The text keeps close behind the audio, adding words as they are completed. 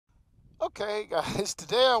Okay, guys,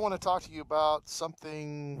 today I want to talk to you about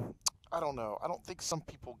something, I don't know. I don't think some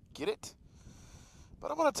people get it,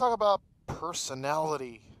 but I want to talk about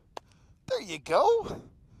personality. There you go.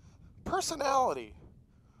 Personality.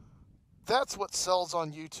 That's what sells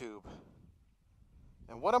on YouTube.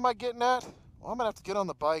 And what am I getting at? Well, I'm going to have to get on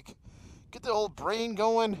the bike, get the old brain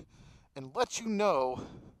going, and let you know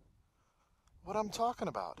what I'm talking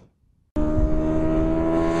about.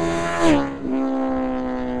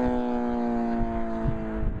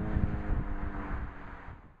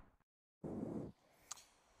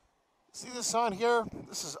 See this sign here?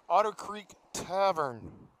 This is Otter Creek Tavern.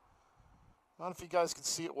 I don't know if you guys can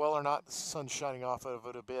see it well or not. The sun's shining off of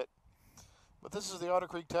it a bit. But this is the Otter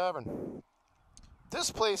Creek Tavern.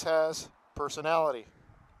 This place has personality.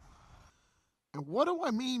 And what do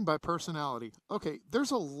I mean by personality? Okay,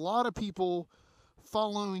 there's a lot of people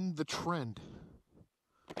following the trend.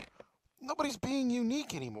 Nobody's being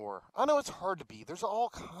unique anymore. I know it's hard to be. There's all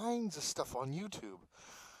kinds of stuff on YouTube.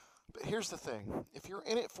 But here's the thing. If you're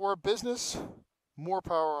in it for a business, more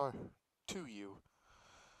power to you.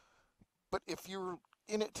 But if you're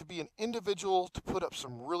in it to be an individual, to put up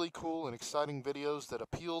some really cool and exciting videos that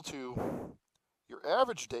appeal to your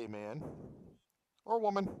average day man or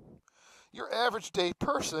woman, your average day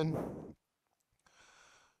person,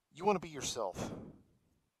 you want to be yourself.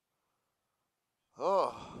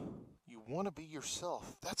 Oh, you want to be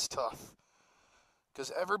yourself. That's tough.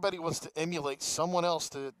 Because everybody wants to emulate someone else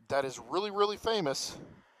that is really, really famous.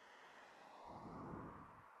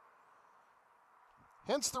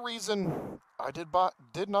 Hence the reason I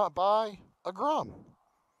did not buy a Grom.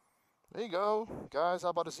 There you go, guys.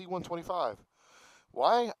 I bought a Z125.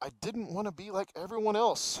 Why? I didn't want to be like everyone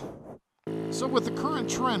else. So with the current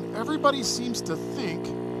trend, everybody seems to think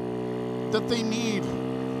that they need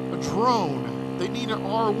a drone, they need an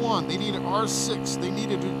R1, they need an R6, they need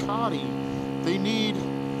a Ducati, they need,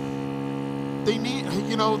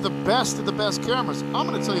 the best of the best cameras. I'm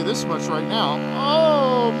going to tell you this much right now.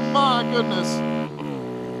 Oh my goodness.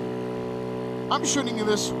 I'm shooting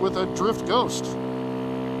this with a Drift Ghost.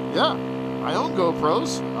 Yeah, I own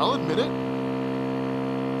GoPros, I'll admit it.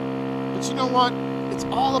 But you know what? It's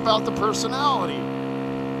all about the personality.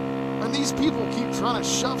 And these people keep trying to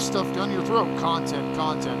shove stuff down your throat. Content.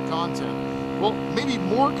 Well, maybe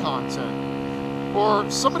more content. Or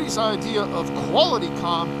somebody's idea of quality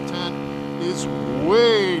content is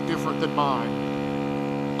way different than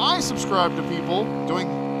mine. I subscribe to people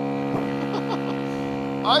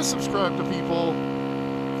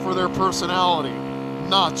for their personality,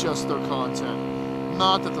 not just their content.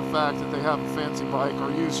 Not that the fact that they have a fancy bike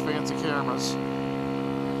or use fancy cameras.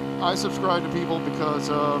 I subscribe to people because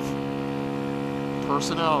of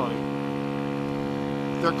personality.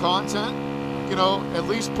 Their content, at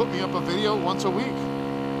least put me up a video once a week.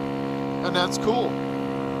 And that's cool.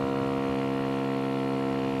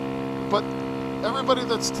 But everybody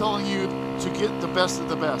that's telling you to get the best of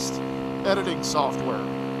the best, editing software.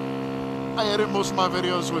 I edit most of my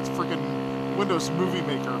videos with freaking Windows Movie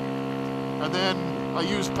Maker. And then I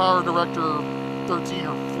use PowerDirector 13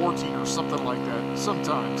 or 14 or something like that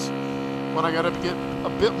sometimes when I gotta get a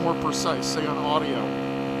bit more precise, say on audio.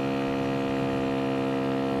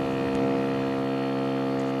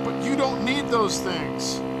 But you don't need those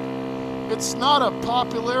things. It's not a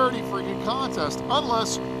popularity freaking contest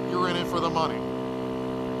unless you're in it for the money.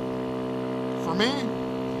 For me,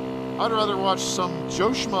 I'd rather watch some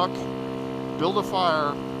Joe Schmuck build a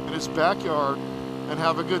fire in his backyard and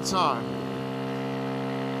have a good time.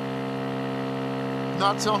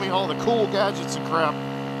 Not tell me all the cool gadgets and crap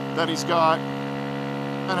that he's got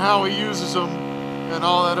and how he uses them and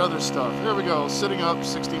all that other stuff. There we go, sitting up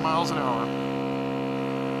 60 miles an hour.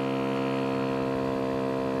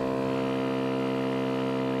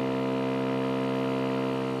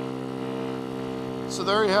 So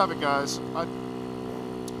there you have it, guys. I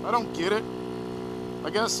don't get it. I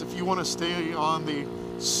guess if you want to stay on the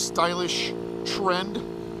stylish trend,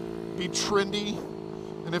 be trendy,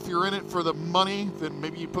 and if you're in it for the money, then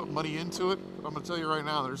maybe you put money into it. But I'm going to tell you right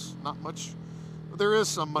now, there's not much. There is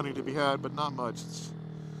some money to be had, but not much.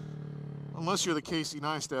 Unless you're the Casey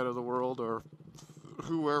Neistat of the world or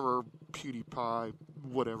whoever, PewDiePie,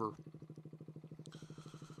 whatever.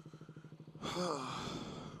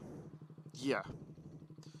 Yeah.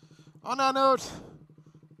 On that note,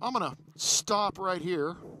 I'm going to stop right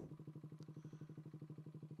here.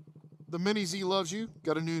 The Mini Z loves you.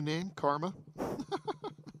 Got a new name, Karma.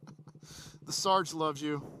 The Sarge loves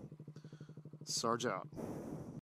you. Sarge out.